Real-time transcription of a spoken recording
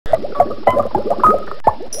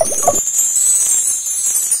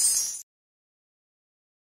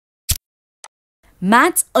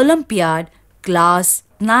Maths Olympiad Class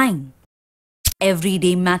 9.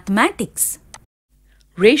 Everyday Mathematics.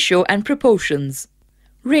 Ratio and proportions.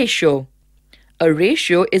 Ratio. A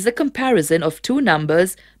ratio is a comparison of two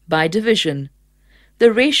numbers by division.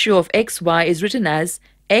 The ratio of xy is written as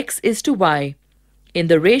x is to y. In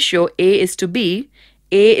the ratio a is to b,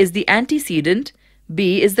 a is the antecedent,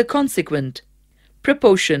 b is the consequent.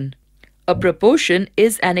 Proportion. A proportion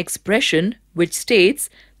is an expression which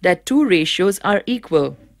states that two ratios are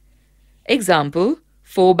equal. Example,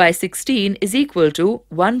 4 by 16 is equal to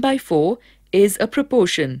 1 by 4 is a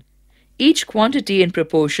proportion. Each quantity in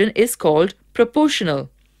proportion is called proportional.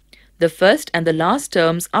 The first and the last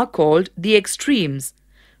terms are called the extremes,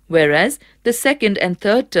 whereas the second and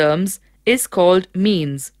third terms is called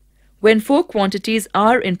means. When four quantities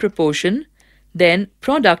are in proportion, then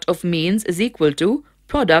product of means is equal to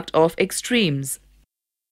product of extremes.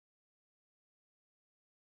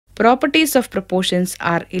 Properties of proportions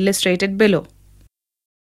are illustrated below.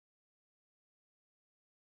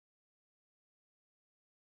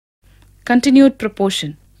 Continued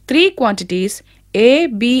proportion. Three quantities A,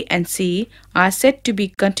 B and C are said to be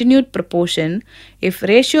continued proportion if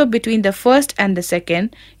ratio between the first and the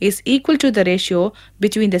second is equal to the ratio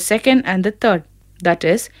between the second and the third. That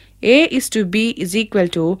is, A is to B is equal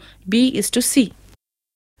to B is to C.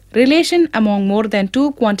 Relation among more than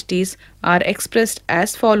two quantities are expressed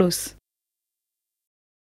as follows.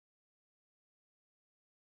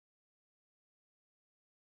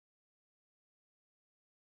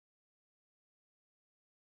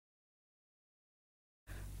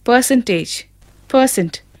 Percentage.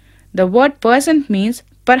 Percent. The word percent means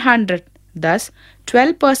per hundred. Thus,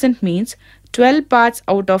 12% means 12 parts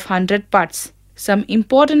out of 100 parts. Some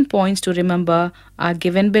important points to remember are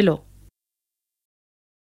given below.